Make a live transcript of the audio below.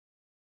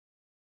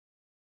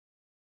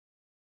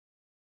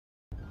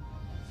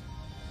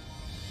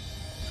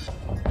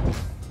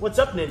What's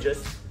up,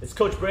 ninjas? It's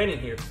Coach Brandon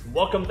here.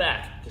 Welcome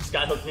back to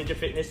Skyhook Ninja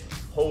Fitness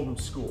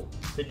Homeschool.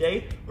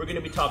 Today, we're going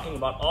to be talking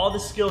about all the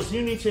skills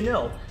you need to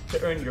know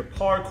to earn your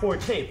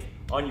parkour tape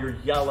on your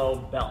yellow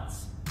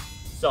belts.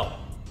 So,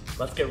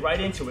 let's get right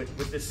into it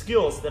with the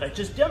skills that I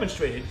just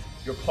demonstrated,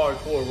 your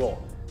parkour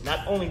roll.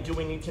 Not only do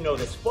we need to know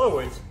this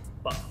forwards,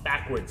 but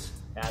backwards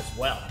as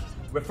well.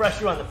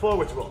 Refresher on the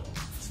forwards roll.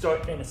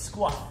 Start in a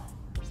squat.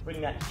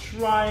 Bring that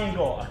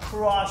triangle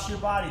across your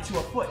body to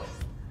a foot.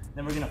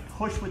 Then we're gonna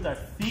push with our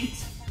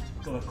feet,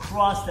 go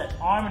across that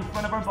arm in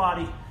front of our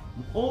body,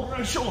 and over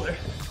our shoulder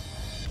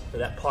for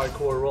that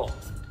parkour roll.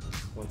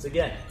 Once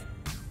again,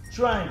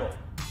 triangle,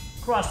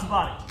 across the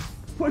body,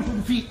 push with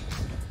the feet,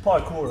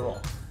 parkour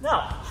roll. Now,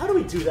 how do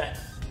we do that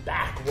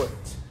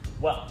backwards?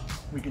 Well,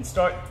 we can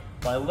start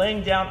by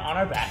laying down on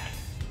our back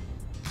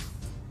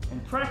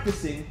and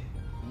practicing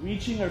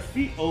reaching our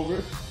feet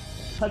over,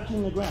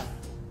 touching the ground.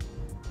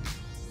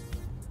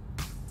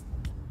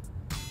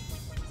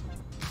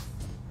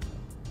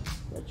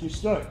 That's your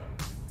start.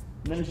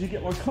 And then as you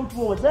get more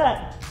comfortable with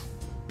that,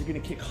 you're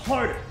gonna kick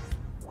harder.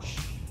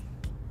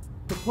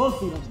 Put both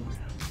feet on the ground.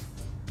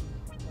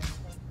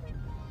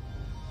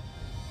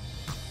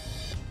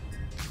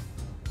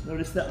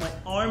 Notice that my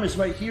arm is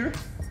right here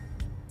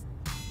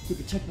to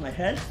protect my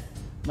head.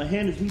 My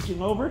hand is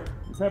reaching over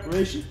in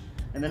preparation.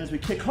 And then as we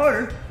kick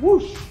harder,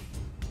 whoosh,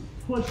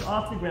 push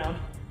off the ground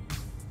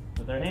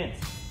with our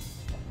hands.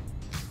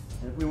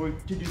 And if we were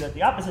to do that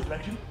the opposite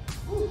direction,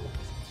 whoo,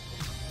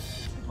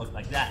 look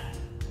like that.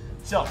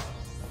 So,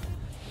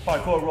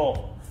 parkour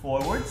roll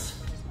forwards,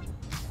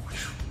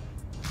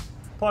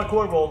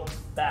 parkour roll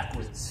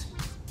backwards.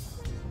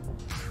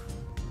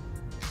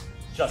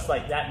 Just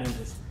like that,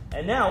 ninjas.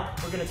 And now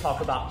we're gonna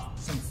talk about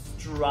some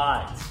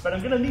strides, but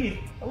I'm gonna need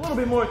a little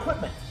bit more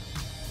equipment.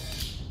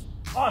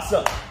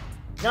 Awesome.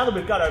 Now that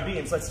we've got our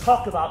beams, let's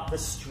talk about the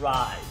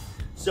stride.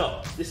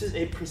 So, this is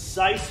a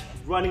precise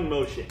running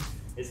motion.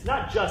 It's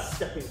not just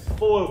stepping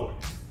forward.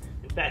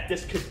 In fact,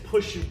 this could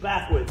push you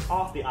backwards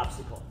off the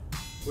obstacle.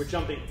 We're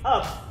jumping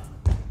up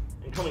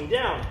and coming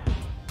down,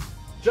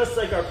 just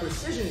like our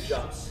precision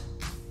jumps,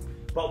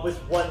 but with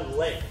one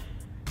leg.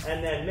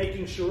 And then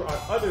making sure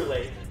our other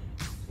leg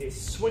is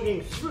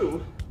swinging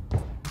through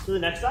to the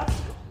next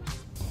obstacle.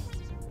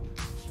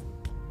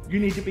 You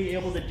need to be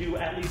able to do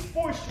at least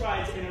 4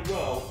 strides in a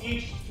row,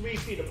 each 3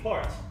 feet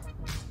apart,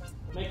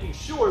 making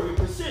sure we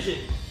precision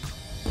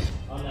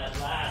on that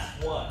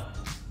last one.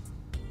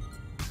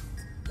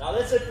 Now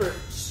that's it for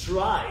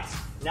strides.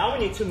 Now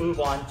we need to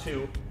move on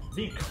to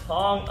the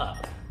Kong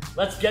up.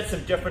 Let's get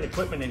some different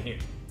equipment in here.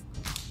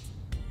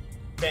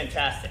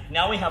 Fantastic.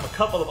 Now we have a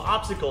couple of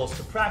obstacles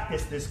to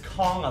practice this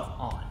Kong up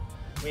on.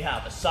 We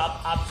have a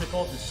soft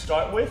obstacle to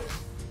start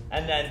with,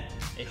 and then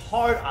a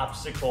hard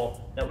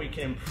obstacle that we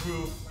can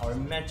improve our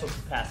mental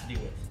capacity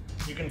with.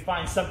 You can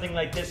find something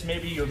like this,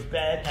 maybe your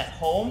bed at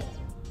home,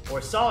 or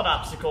a solid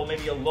obstacle,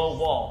 maybe a low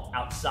wall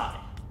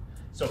outside.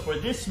 So for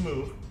this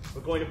move,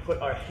 we're going to put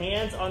our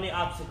hands on the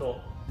obstacle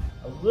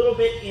a little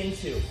bit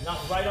into, not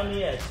right on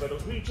the edge, but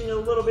reaching a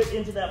little bit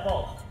into that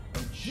ball,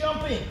 and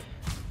jumping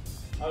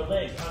our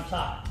legs on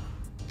top,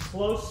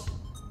 close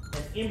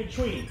and in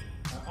between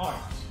our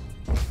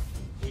arms.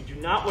 We do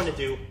not want to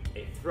do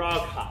a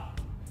frog hop,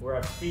 where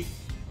our feet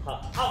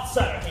hop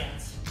outside our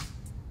hands.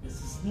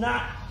 This is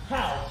not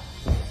how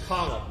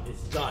Kong up is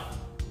done.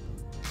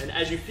 And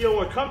as you feel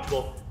more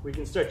comfortable, we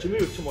can start to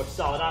move to more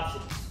solid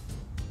obstacles.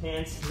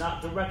 Hands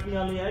not directly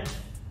on the edge,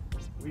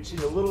 reaching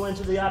a little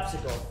into the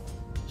obstacle,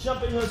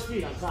 jumping those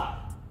feet on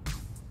top.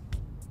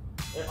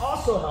 It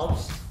also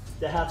helps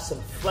to have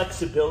some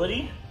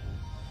flexibility,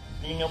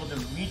 being able to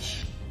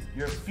reach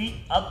your feet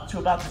up to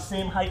about the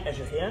same height as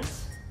your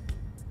hands,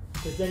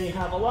 because then you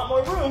have a lot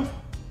more room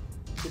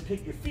to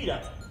pick your feet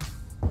up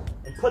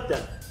and put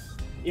them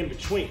in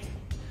between.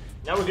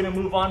 Now we're gonna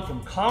move on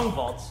from Kong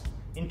vaults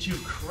into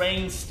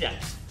crane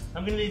steps.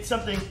 I'm gonna need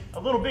something a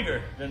little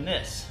bigger than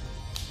this.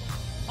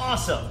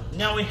 Awesome,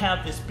 now we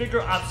have this bigger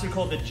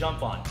obstacle to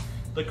jump on.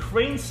 The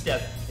crane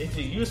step is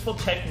a useful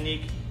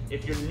technique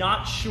if you're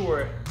not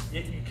sure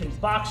if you can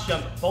box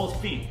jump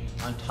both feet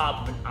on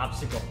top of an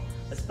obstacle,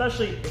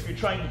 especially if you're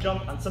trying to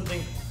jump on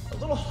something a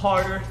little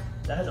harder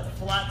that has a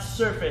flat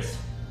surface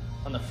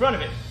on the front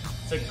of it.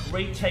 It's a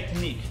great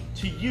technique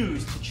to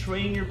use to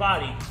train your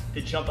body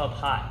to jump up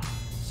high.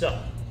 So,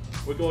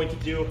 we're going to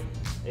do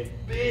a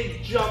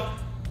big jump,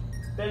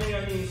 bending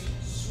our knees,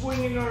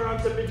 swinging our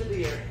arms up into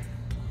the air.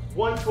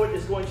 One foot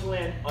is going to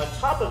land on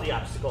top of the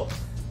obstacle.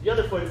 The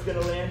other foot is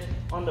going to land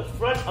on the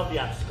front of the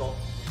obstacle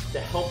to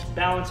help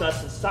balance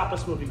us and stop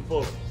us moving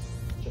forward.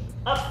 Jump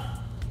up,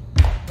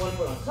 one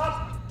foot on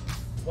top,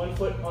 one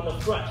foot on the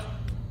front.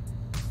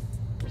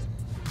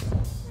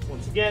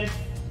 Once again,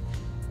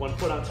 one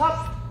foot on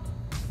top,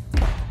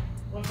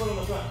 one foot on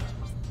the front.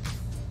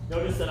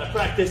 Notice that I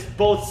practiced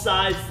both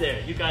sides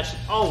there. You guys should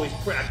always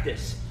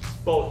practice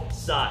both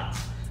sides.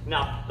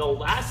 Now, the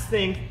last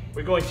thing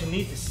we're going to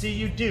need to see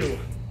you do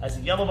as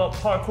a yellow belt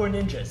parkour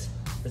ninjas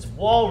is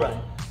wall run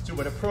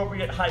to an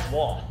appropriate height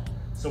wall.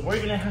 So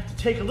we're gonna have to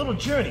take a little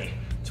journey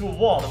to a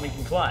wall that we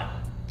can climb.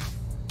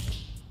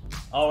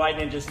 All right,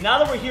 ninjas, now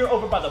that we're here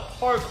over by the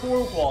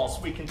parkour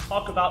walls, we can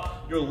talk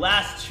about your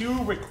last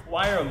two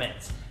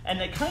requirements. And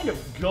they kind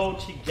of go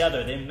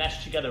together, they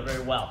mesh together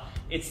very well.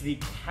 It's the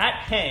cat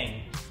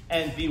hang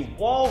and the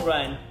wall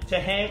run to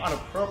hang on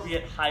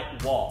appropriate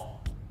height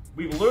wall.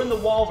 We've learned the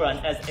wall run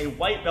as a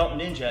white belt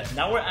ninja.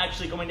 Now we're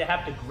actually going to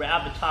have to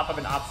grab the top of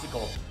an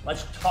obstacle.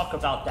 Let's talk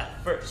about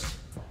that first.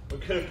 We're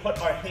going to put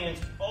our hands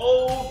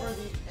over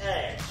the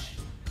edge.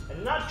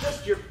 And not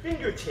just your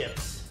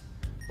fingertips,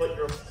 but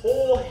your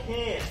whole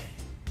hand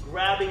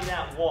grabbing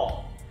that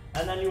wall.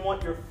 And then you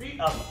want your feet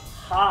up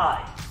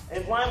high,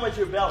 in line with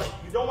your belly.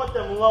 You don't want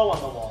them low on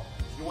the wall.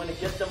 You want to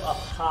get them up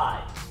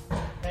high.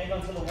 Hang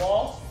onto the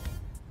walls.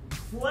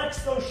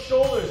 Flex those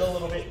shoulders a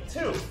little bit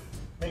too.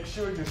 Make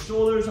sure your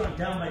shoulders aren't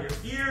down by your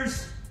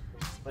ears,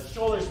 but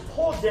shoulders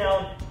pulled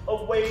down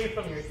away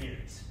from your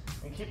ears.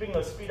 And keeping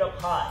those feet up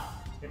high.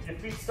 If your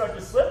feet start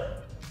to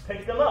slip,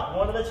 pick them up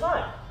one at a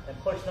time and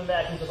push them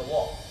back into the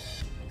wall.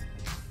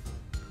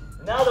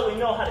 Now that we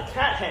know how to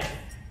cat hang,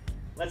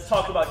 let's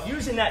talk about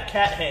using that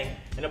cat hang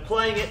and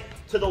applying it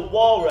to the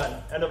wall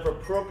run at an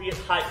appropriate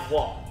height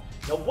wall.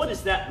 Now what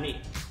does that mean?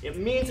 It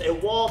means a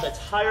wall that's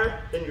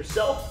higher than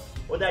yourself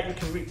or that you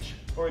can reach.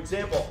 For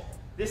example,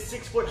 this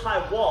 6 foot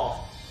high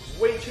wall is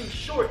way too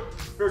short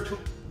for it to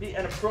be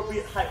an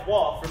appropriate height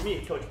wall for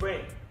me, Coach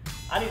Brandon.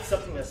 I need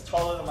something that's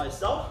taller than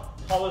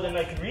myself, taller than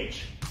I can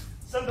reach.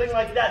 Something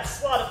like that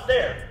slot up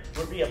there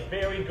would be a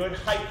very good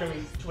height for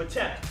me to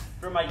attempt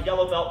for my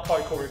yellow belt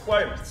parkour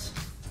requirements.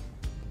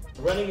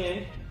 Running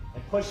in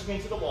and pushing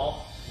into the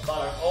wall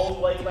about our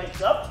own leg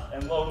length up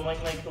and low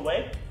leg length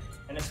away.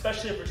 And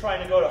especially if we're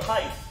trying to go to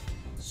height,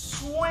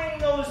 swing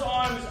those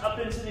arms up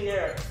into the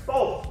air,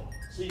 both,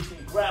 so you can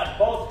grab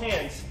both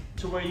hands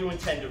to where you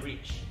intend to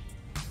reach.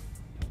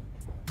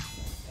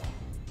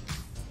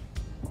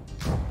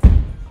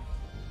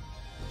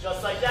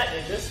 Just like that,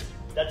 ninjas.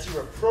 That's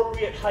your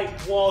appropriate height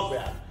wall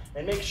grab.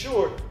 And make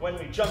sure when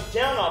we jump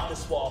down off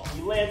this wall,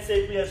 we land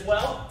safely as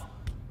well,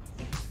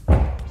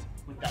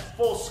 with that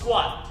full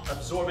squat,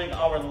 absorbing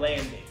our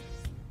landing.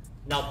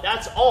 Now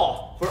that's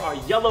all for our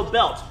yellow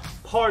belt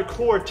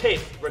parkour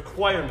tape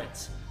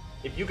requirements.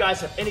 If you guys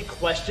have any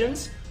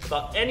questions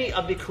about any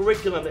of the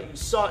curriculum that you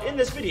saw in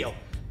this video,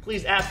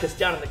 please ask us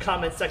down in the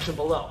comment section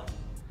below.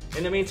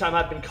 In the meantime,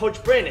 I've been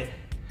Coach Brandon,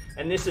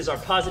 and this is our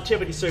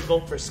Positivity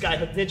Circle for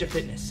Skyhook Ninja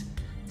Fitness.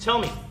 Tell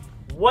me,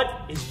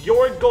 what is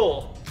your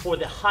goal for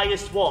the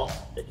highest wall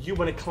that you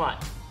want to climb?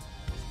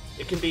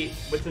 It can be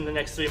within the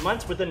next 3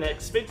 months, within the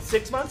next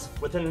 6 months,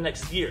 within the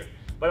next year.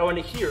 But I want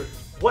to hear,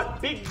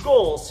 what big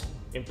goals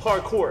in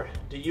parkour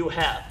do you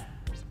have?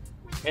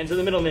 Hands in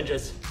the middle,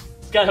 ninjas.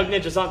 Skyhook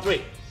Ninjas on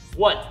 3.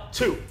 1,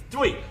 2,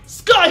 3.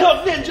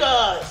 Skyhook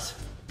Ninjas!